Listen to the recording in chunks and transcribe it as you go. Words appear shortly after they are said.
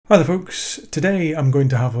Hi there folks, today I'm going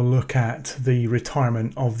to have a look at the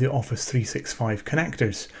retirement of the Office 365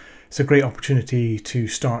 connectors. It's a great opportunity to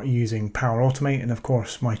start using Power Automate, and of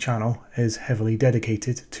course my channel is heavily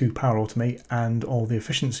dedicated to Power Automate and all the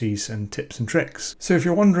efficiencies and tips and tricks. So if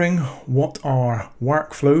you're wondering what are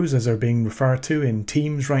workflows as they're being referred to in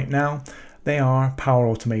Teams right now, they are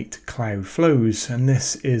Power Automate Cloud Flows, and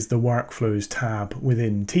this is the Workflows tab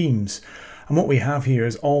within Teams. And what we have here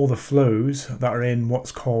is all the flows that are in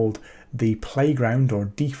what's called the playground or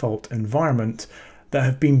default environment that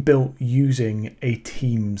have been built using a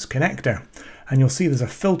Teams connector. And you'll see there's a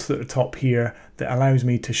filter at the top here that allows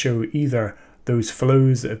me to show either those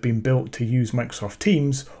flows that have been built to use Microsoft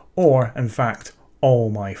Teams or, in fact, all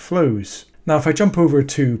my flows. Now, if I jump over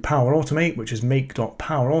to Power Automate, which is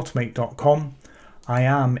make.powerautomate.com, I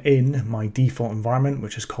am in my default environment,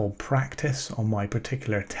 which is called Practice on my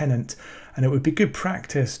particular tenant, and it would be good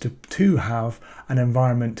practice to have an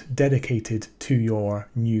environment dedicated to your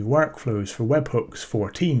new workflows for webhooks for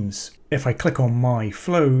Teams. If I click on My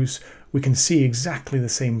Flows, we can see exactly the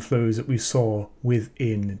same flows that we saw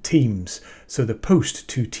within Teams. So the post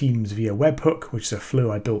to Teams via webhook, which is a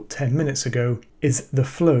flow I built 10 minutes ago, is the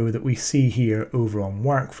flow that we see here over on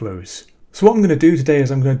Workflows. So what I'm going to do today is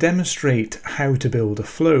I'm going to demonstrate how to build a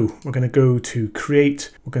flow. We're going to go to Create,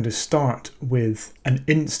 we're going to start with an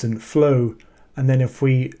instant flow, and then if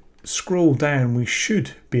we scroll down we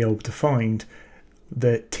should be able to find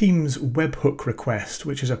the Teams webhook request,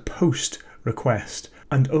 which is a post request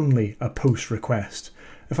and only a post request.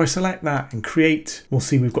 If I select that and create, we'll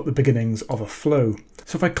see we've got the beginnings of a flow.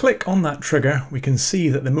 So if I click on that trigger, we can see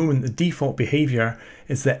that the moment the default behavior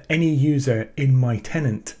is that any user in my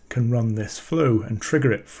tenant can run this flow and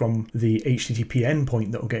trigger it from the HTTP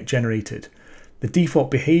endpoint that will get generated. The default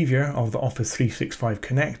behavior of the Office 365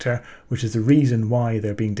 connector, which is the reason why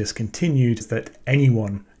they're being discontinued, is that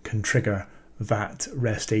anyone can trigger that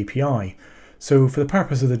REST API. So for the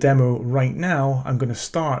purpose of the demo right now, I'm going to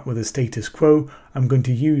start with a status quo. I'm going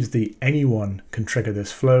to use the anyone can trigger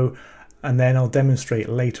this flow, and then I'll demonstrate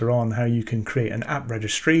later on how you can create an app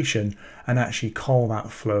registration and actually call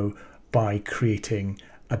that flow by creating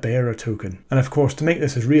a bearer token. And of course, to make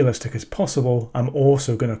this as realistic as possible, I'm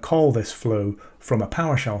also going to call this flow from a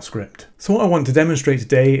PowerShell script. So what I want to demonstrate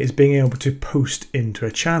today is being able to post into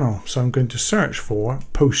a channel. So I'm going to search for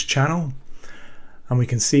post channel, and we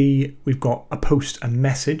can see we've got a post and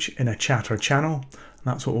message in a chat or channel, and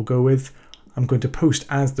that's what we'll go with. I'm going to post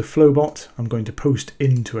as the Flowbot, I'm going to post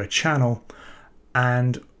into a channel,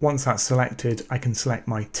 and once that's selected, I can select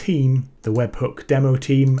my team, the webhook demo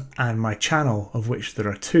team, and my channel, of which there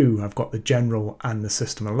are two. I've got the general and the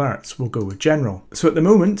system alerts. We'll go with general. So at the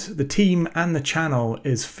moment, the team and the channel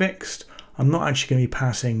is fixed. I'm not actually going to be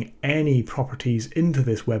passing any properties into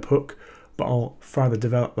this webhook, but I'll further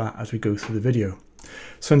develop that as we go through the video.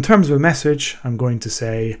 So in terms of a message, I'm going to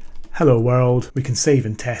say, hello world. We can save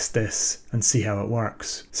and test this and see how it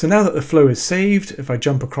works. So now that the flow is saved, if I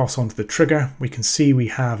jump across onto the trigger, we can see we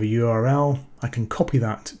have a URL. I can copy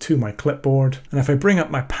that to my clipboard. And if I bring up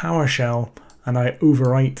my PowerShell and I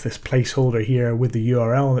overwrite this placeholder here with the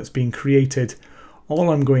URL that's being created, all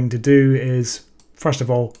I'm going to do is, first of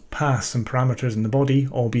all, pass some parameters in the body,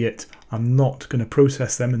 albeit I'm not going to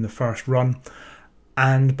process them in the first run.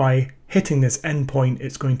 And by hitting this endpoint,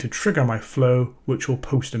 it's going to trigger my flow, which will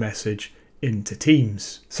post a message into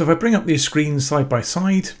Teams. So if I bring up these screens side by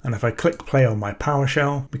side, and if I click play on my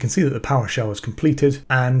PowerShell, we can see that the PowerShell is completed,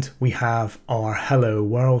 and we have our hello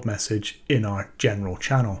world message in our general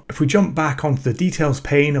channel. If we jump back onto the details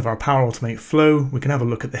pane of our Power Automate flow, we can have a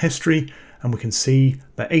look at the history, and we can see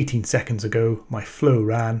that 18 seconds ago, my flow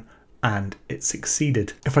ran, and it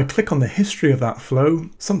succeeded. If I click on the history of that flow,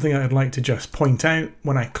 something I'd like to just point out,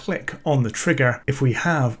 when I click on the trigger, if we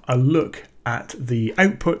have a look at the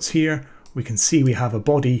outputs here, we can see we have a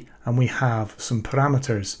body and we have some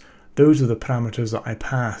parameters. Those are the parameters that I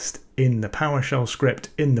passed in the PowerShell script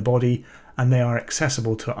in the body, and they are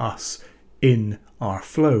accessible to us in our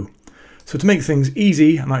flow. So to make things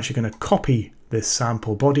easy, I'm actually going to copy this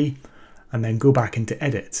sample body and then go back into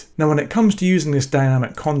edit. Now when it comes to using this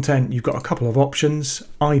dynamic content, you've got a couple of options.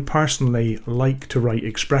 I personally like to write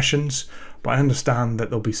expressions, but I understand that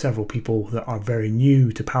there'll be several people that are very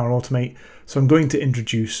new to Power Automate, so I'm going to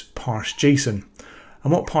introduce parse.json.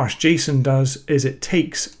 And what parse.json does is it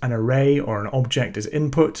takes an array or an object as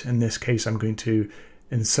input. In this case, I'm going to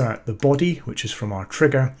insert the body, which is from our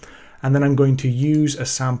trigger, and then I'm going to use a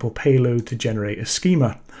sample payload to generate a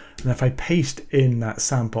schema. And if I paste in that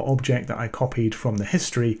sample object that I copied from the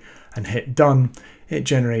history and hit done, it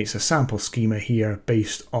generates a sample schema here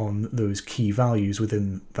based on those key values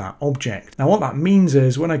within that object. Now what that means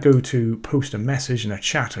is when I go to post a message in a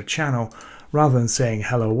chat or channel, rather than saying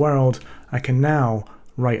hello world, I can now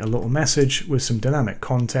write a little message with some dynamic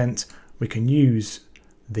content. We can use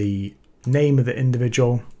the name of the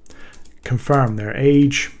individual, confirm their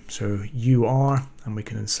age, so you are, and we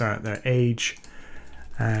can insert their age,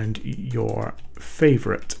 and your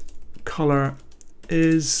favorite color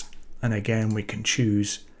is, and again we can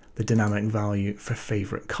choose the dynamic value for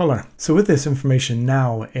favorite color. So with this information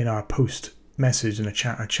now in our post message in a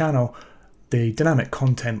chat or channel, the dynamic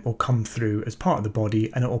content will come through as part of the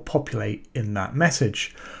body and it will populate in that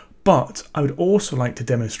message. But I would also like to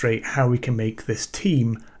demonstrate how we can make this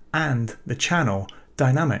team and the channel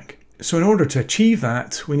dynamic. So in order to achieve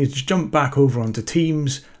that, we need to jump back over onto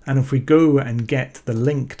Teams, and if we go and get the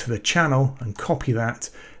link to the channel and copy that,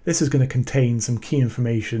 this is going to contain some key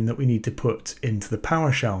information that we need to put into the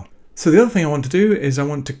PowerShell. So the other thing I want to do is I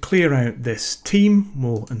want to clear out this team.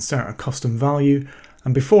 We'll insert a custom value,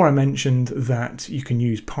 and before I mentioned that you can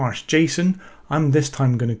use parse JSON, I'm this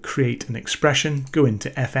time going to create an expression, go into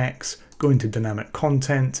FX, go into dynamic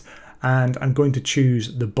content, and I'm going to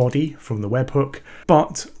choose the body from the webhook,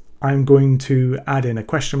 but I'm going to add in a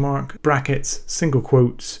question mark, brackets, single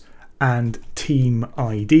quotes, and team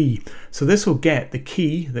ID. So this will get the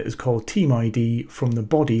key that is called team ID from the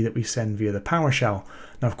body that we send via the PowerShell.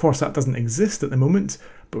 Now, of course, that doesn't exist at the moment,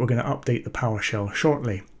 but we're going to update the PowerShell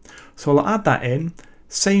shortly. So I'll add that in.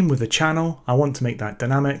 Same with the channel. I want to make that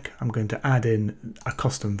dynamic. I'm going to add in a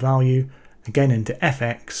custom value, again into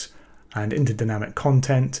FX and into dynamic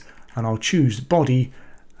content, and I'll choose body.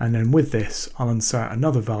 And then with this, I'll insert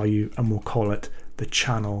another value and we'll call it the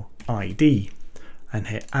channel ID and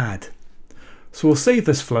hit add. So we'll save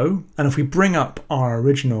this flow. And if we bring up our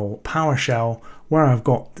original PowerShell where I've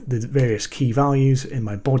got the various key values in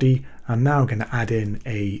my body, I'm now going to add in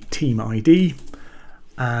a team ID,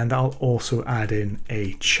 and I'll also add in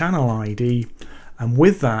a channel ID. And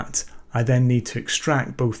with that, I then need to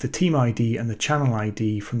extract both the team ID and the channel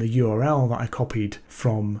ID from the URL that I copied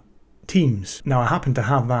from Teams. Now I happen to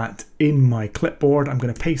have that in my clipboard. I'm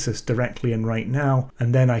going to paste this directly in right now,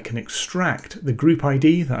 and then I can extract the group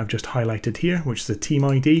ID that I've just highlighted here, which is the team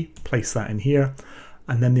ID, place that in here.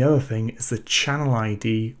 And then the other thing is the channel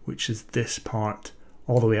ID, which is this part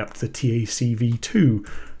all the way up to the TACV2.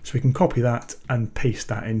 So we can copy that and paste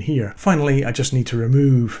that in here. Finally, I just need to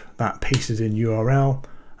remove that pasted in URL,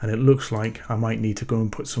 and it looks like I might need to go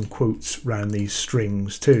and put some quotes around these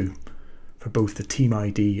strings too, for both the team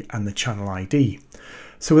ID and the channel ID.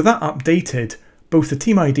 So with that updated, both the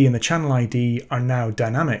team ID and the channel ID are now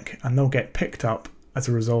dynamic, and they'll get picked up as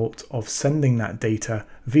a result of sending that data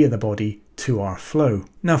via the body to our flow.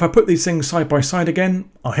 Now if I put these things side by side again,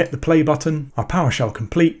 I'll hit the play button, our PowerShell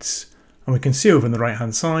completes, and we can see over on the right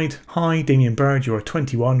hand side, hi Damien Bird, you are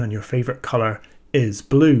 21 and your favorite color is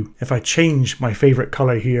blue. If I change my favorite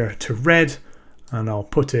color here to red, and I'll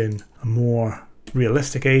put in a more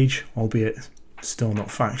realistic age, albeit still not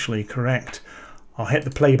factually correct, I'll hit the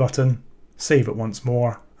play button, save it once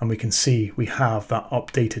more, and we can see we have that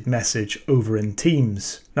updated message over in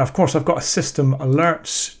Teams. Now of course I've got a system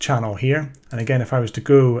alerts channel here, and again if I was to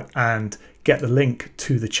go and get the link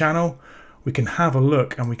to the channel, we can have a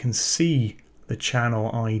look and we can see the channel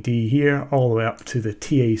ID here all the way up to the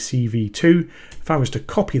TACV2. If I was to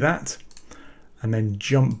copy that and then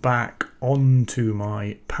jump back onto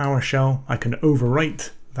my PowerShell, I can overwrite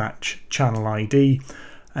that channel ID,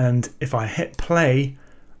 and if I hit play,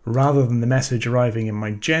 rather than the message arriving in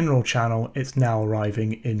my general channel, it's now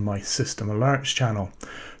arriving in my system alerts channel.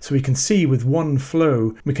 So we can see with one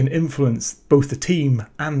flow, we can influence both the team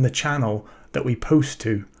and the channel that we post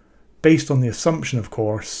to, based on the assumption, of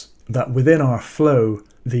course, that within our flow,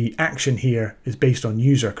 the action here is based on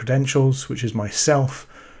user credentials, which is myself.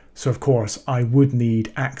 So of course, I would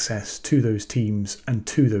need access to those teams and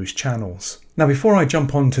to those channels. Now, before I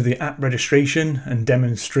jump onto the app registration and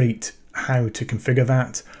demonstrate how to configure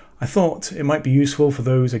that, I thought it might be useful for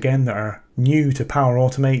those, again, that are new to Power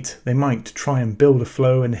Automate. They might try and build a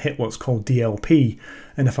flow and hit what's called DLP.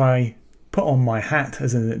 And if I put on my hat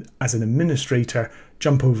as an administrator,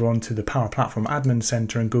 jump over onto the Power Platform Admin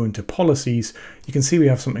Center and go into policies, you can see we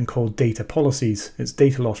have something called data policies. It's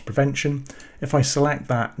data loss prevention. If I select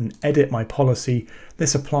that and edit my policy,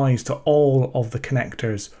 this applies to all of the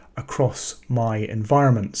connectors across my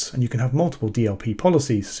environments, and you can have multiple DLP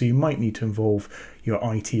policies, so you might need to involve your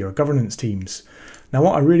IT or governance teams. Now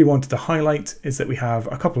what I really wanted to highlight is that we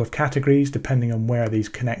have a couple of categories depending on where these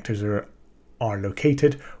connectors are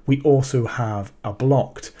located. We also have a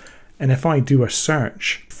blocked. And if I do a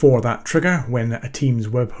search for that trigger when a Teams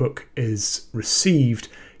webhook is received,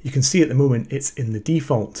 you can see at the moment it's in the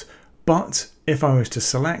default. But if I was to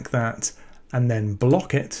select that and then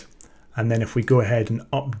block it, and then if we go ahead and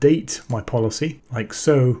update my policy like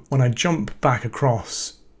so, when I jump back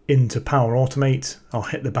across into Power Automate, I'll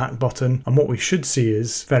hit the back button, and what we should see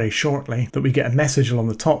is very shortly that we get a message along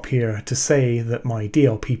the top here to say that my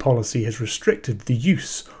DLP policy has restricted the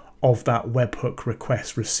use of that webhook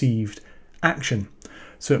request received action.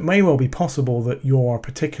 So it may well be possible that your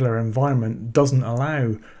particular environment doesn't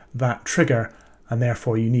allow that trigger, and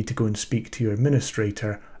therefore you need to go and speak to your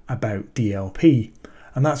administrator about DLP.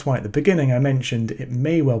 And that's why at the beginning I mentioned it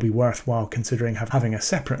may well be worthwhile considering having a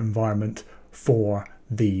separate environment for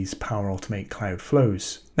these Power Automate cloud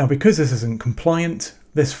flows. Now, because this isn't compliant,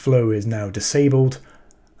 this flow is now disabled,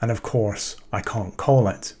 and of course I can't call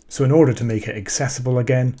it. So in order to make it accessible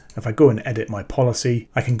again, if I go and edit my policy,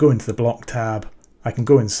 I can go into the block tab, I can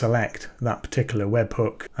go and select that particular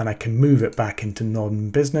webhook, and I can move it back into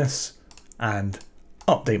non-business and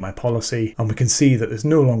update my policy, and we can see that there's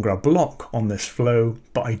no longer a block on this flow,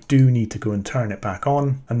 but I do need to go and turn it back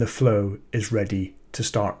on, and the flow is ready to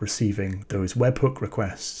start receiving those webhook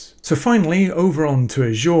requests. So finally, over on to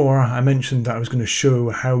Azure, I mentioned that I was going to show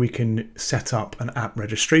how we can set up an app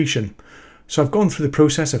registration. So I've gone through the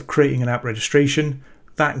process of creating an app registration.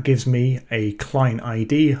 That gives me a client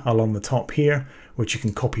ID along the top here, which you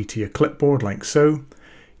can copy to your clipboard like so.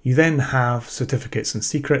 You then have certificates and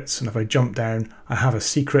secrets, and if I jump down, I have a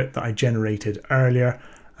secret that I generated earlier,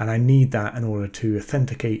 and I need that in order to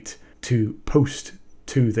authenticate to post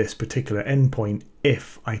to this particular endpoint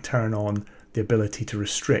if I turn on the ability to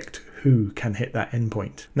restrict who can hit that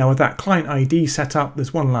endpoint. Now with that client ID set up,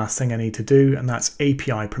 there's one last thing I need to do, and that's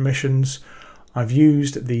API permissions. I've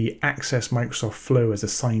used the Access Microsoft Flow as a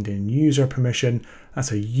signed in user permission.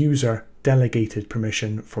 That's a user delegated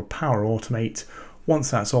permission for Power Automate.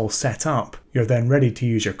 Once that's all set up, you're then ready to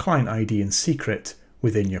use your client ID and secret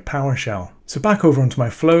within your PowerShell. So back over onto my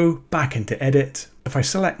flow, back into edit. If I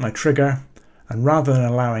select my trigger, and rather than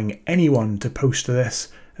allowing anyone to post to this,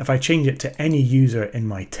 if I change it to any user in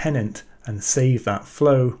my tenant and save that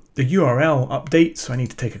flow, the URL updates, so I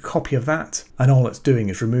need to take a copy of that, and all it's doing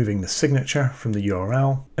is removing the signature from the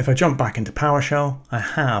URL. If I jump back into PowerShell, I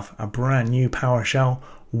have a brand new PowerShell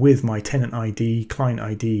with my tenant ID, client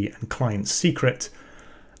ID, and client secret.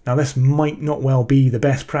 Now this might not well be the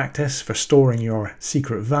best practice for storing your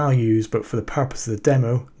secret values, but for the purpose of the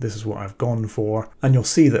demo, this is what I've gone for. And you'll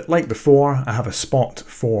see that like before, I have a spot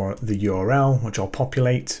for the URL, which I'll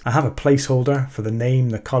populate. I have a placeholder for the name,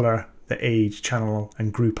 the color, the age, channel,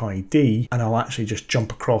 and group ID, and I'll actually just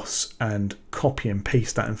jump across and copy and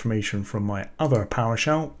paste that information from my other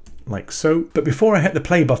PowerShell, like so. But before I hit the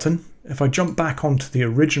play button, if I jump back onto the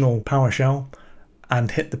original PowerShell and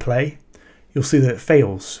hit the play, you'll see that it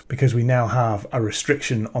fails because we now have a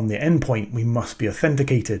restriction on the endpoint. We must be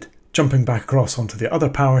authenticated. Jumping back across onto the other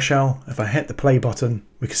PowerShell, if I hit the play button,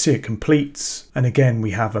 we can see it completes. And again,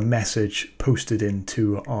 we have a message posted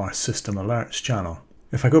into our system alerts channel.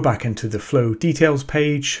 If I go back into the flow details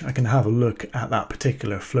page, I can have a look at that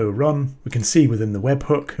particular flow run. We can see within the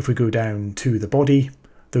webhook, if we go down to the body,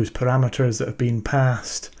 those parameters that have been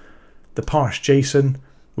passed, the parse JSON,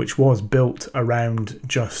 which was built around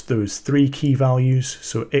just those 3 key values.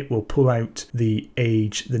 So it will pull out the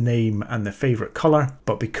age, the name, and the favorite color.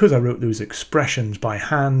 But because I wrote those expressions by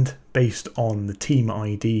hand based on the team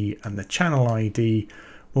ID and the channel ID,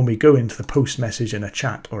 when we go into the post message in a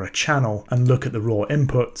chat or a channel and look at the raw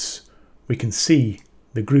inputs, we can see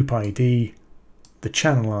the group ID, the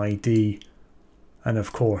channel ID, and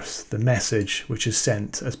of course the message which is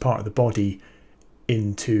sent as part of the body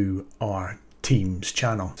into our Teams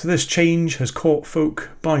channel. So this change has caught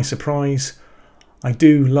folk by surprise. I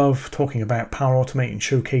do love talking about Power Automate and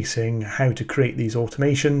showcasing how to create these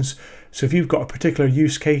automations. So if you've got a particular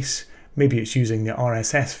use case, maybe it's using the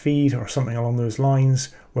RSS feed or something along those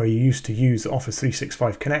lines where you used to use the Office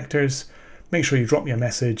 365 connectors, make sure you drop me a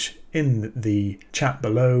message in the chat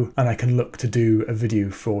below and I can look to do a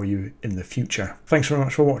video for you in the future. Thanks very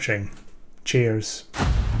much for watching. Cheers.